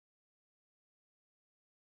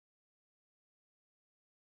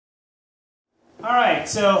Alright,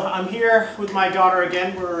 so I'm here with my daughter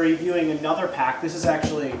again. We're reviewing another pack. This is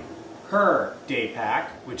actually her day pack,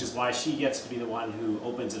 which is why she gets to be the one who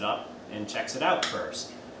opens it up and checks it out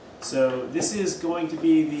first. So this is going to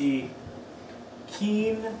be the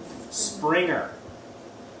Keen Springer.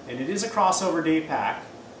 And it is a crossover day pack,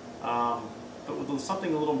 but with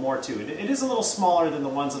something a little more to it. It is a little smaller than the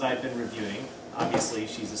ones that I've been reviewing. Obviously,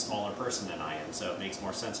 she's a smaller person than I am, so it makes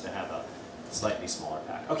more sense to have a slightly smaller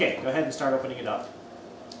pack. Okay, go ahead and start opening it up.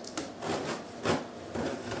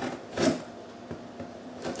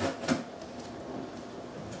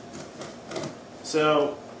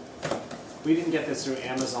 So, we didn't get this through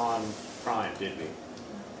Amazon Prime, did we? It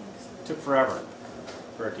took forever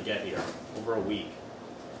for it to get here, over a week.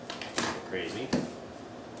 Crazy.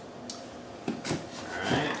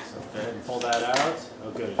 Alright, so go ahead and pull that out.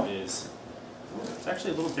 Oh good, it is. It's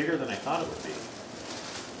actually a little bigger than I thought it would be.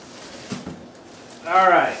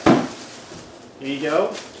 Alright, here you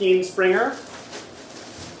go, Keen Springer.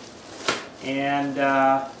 And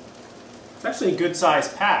it's actually a good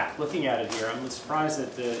sized pack, looking at it here. I'm surprised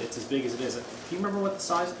that it's as big as it is. Do you remember what the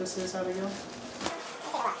size of this is, Abigail? No,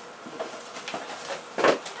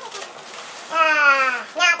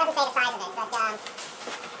 it doesn't say the size of it, but that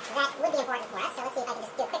would be important for us. So let's see if I can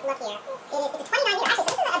just do a quick look here. It's 29 here. Actually,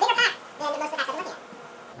 so this is a bigger pack than most of the packs I'm looking at.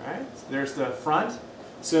 Alright, so there's the front.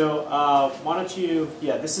 So why don't you,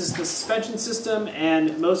 this is the suspension system,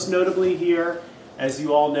 and most notably here, as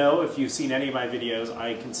you all know, if you've seen any of my videos,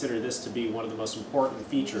 I consider this to be one of the most important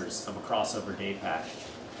features of a crossover day pack.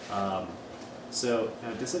 So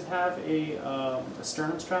now, does it have a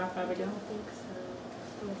sternum strap, Abigail?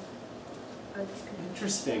 I think so.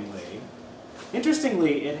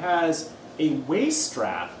 Interestingly, it has a waist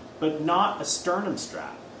strap, but not a sternum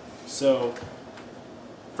strap. So,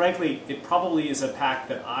 frankly, it probably is a pack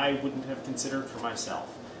that I wouldn't have considered for myself.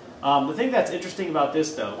 The thing that's interesting about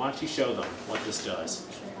this, though, why don't you show them what this does?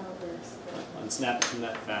 Unsnap it from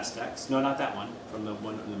that fast X. No, not that one. From the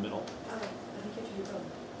one in the middle. Oh, I think you have to do both.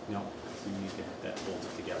 No, you need to get that holds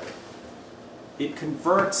it together. It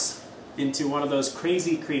converts into one of those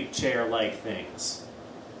crazy creep chair-like things.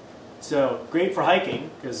 So great for hiking,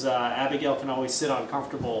 because Abigail can always sit on a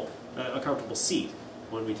comfortable seat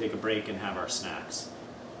when we take a break and have our snacks.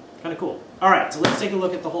 Kind of cool. All right, so let's take a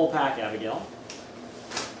look at the whole pack, Abigail.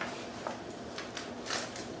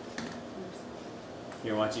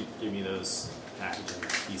 Here, why don't you give me those packaging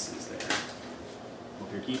pieces there.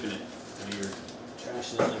 Hope you're keeping it. I know you're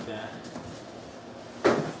trashing it like that.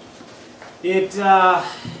 It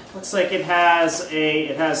looks like it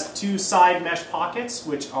has two side mesh pockets,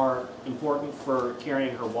 which are important for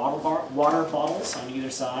carrying her water bottles on either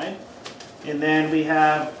side. And then we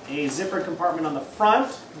have a zipper compartment on the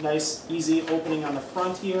front, nice easy opening on the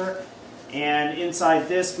front here. And inside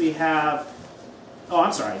this we have, oh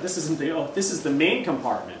I'm sorry, this isn't the, oh this is the main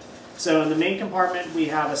compartment. So in the main compartment we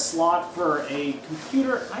have a slot for a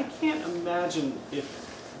computer. I can't imagine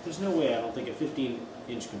there's no way, I don't think a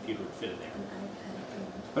 15-inch computer would fit in there.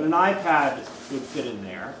 But an iPad would fit in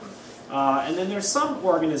there. And then there's some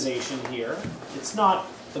organization here. It's not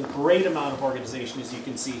a great amount of organization, as you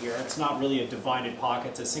can see here. It's not really a divided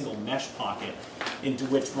pocket. It's a single mesh pocket into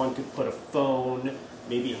which one could put a phone,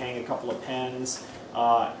 maybe hang a couple of pens,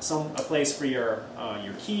 a place for your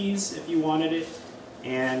keys if you wanted it.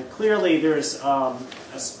 And clearly there's a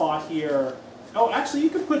spot here. Oh, actually you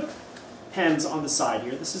could put pens on the side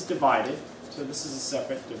here. This is divided, so this is a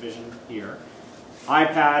separate division here.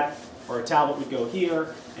 iPad or a tablet would go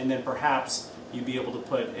here, and then perhaps you'd be able to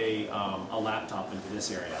put a laptop into this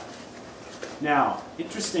area. Now,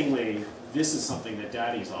 interestingly, this is something that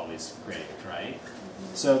Daddy's always craved, right?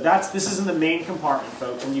 So this is in the main compartment,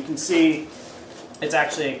 folks, and you can see it's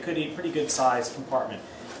actually a pretty good sized compartment.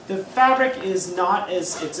 The fabric is not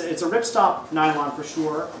as, it's a ripstop nylon for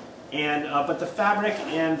sure, and but the fabric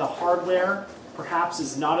and the hardware perhaps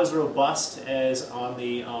is not as robust as on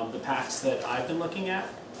the packs that I've been looking at.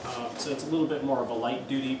 So it's a little bit more of a light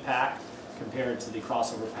duty pack compared to the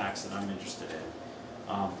crossover packs that I'm interested in.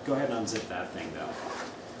 Go ahead and unzip that thing though,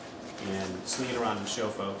 and swing it around and show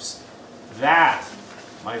folks. That,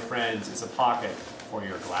 my friends, is a pocket for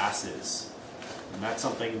your glasses. And that's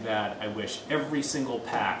something that I wish every single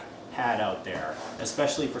pack had out there,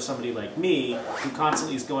 especially for somebody like me who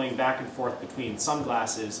constantly is going back and forth between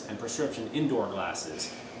sunglasses and prescription indoor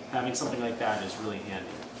glasses. Having something like that is really handy.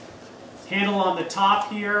 Handle on the top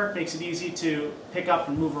here makes it easy to pick up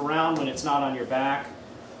and move around when it's not on your back.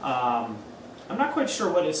 I'm not quite sure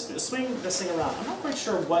what is, swing this thing around, I'm not quite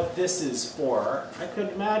sure what this is for. I could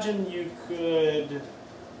imagine you could,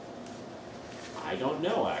 I don't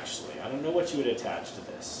know actually. I don't know what you would attach to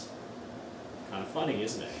this. Kind of funny,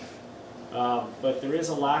 isn't it? But there is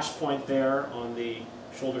a lash point there on the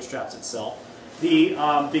shoulder straps itself.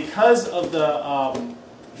 Because of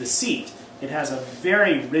the seat, it has a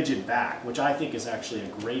very rigid back, which I think is actually a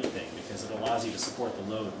great thing because it allows you to support the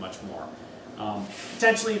load much more.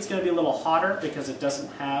 Potentially it's going to be a little hotter because it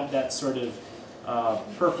doesn't have that sort of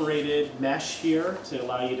perforated mesh here to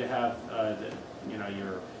allow you to have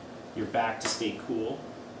your back to stay cool.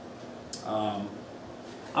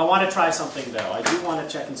 I want to try something though. I do want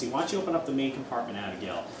to check and see. Why don't you open up the main compartment,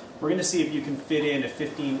 Abigail? We're going to see if you can fit in a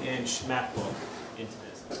 15-inch MacBook into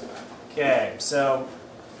this. Okay, so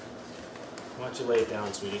why don't you lay it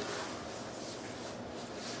down, sweetie?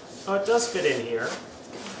 Oh, it does fit in here.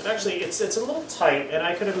 It actually, it's a little tight, and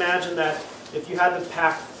I could imagine that if you had the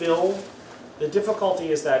pack filled, the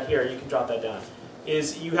difficulty is that here, you can drop that down,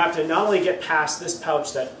 is you have to not only get past this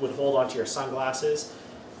pouch that would hold onto your sunglasses,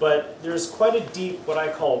 but there's quite a deep, what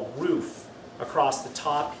I call roof across the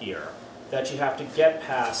top here that you have to get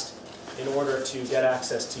past in order to get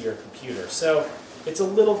access to your computer. So it's a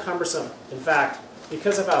little cumbersome. In fact,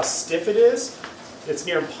 because of how stiff it is, it's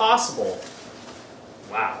near impossible.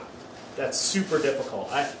 Wow, that's super difficult.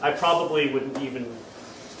 I probably wouldn't even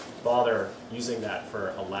bother using that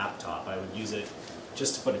for a laptop. I would use it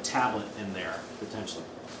just to put a tablet in there, potentially.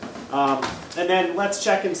 And then let's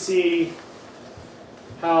check and see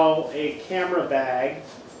how a camera bag,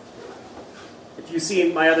 if you've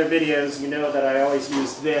seen my other videos, you know that I always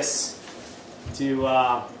use this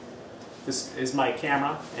to, this is my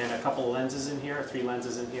camera and a couple of lenses in here, 3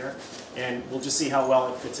 lenses in here, and we'll just see how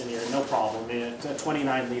well it fits in here, no problem. It's a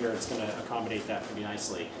 29 liter, it's going to accommodate that pretty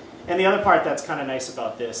nicely. And the other part that's kind of nice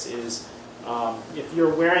about this is if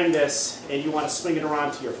you're wearing this and you want to swing it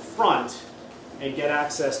around to your front and get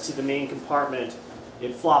access to the main compartment,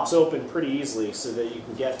 it flops open pretty easily so that you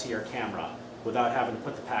can get to your camera without having to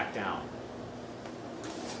put the pack down.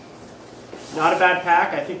 Not a bad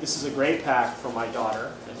pack. I think this is a great pack for my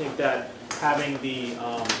daughter. I think that having the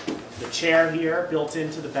chair here built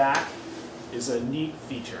into the back is a neat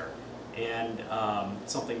feature and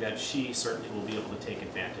something that she certainly will be able to take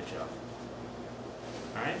advantage of.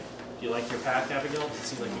 All right? Do you like your pack, Abigail? Does it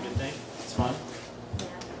seem like a good thing? It's fun?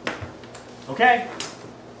 Yeah. Okay.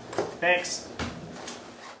 Thanks.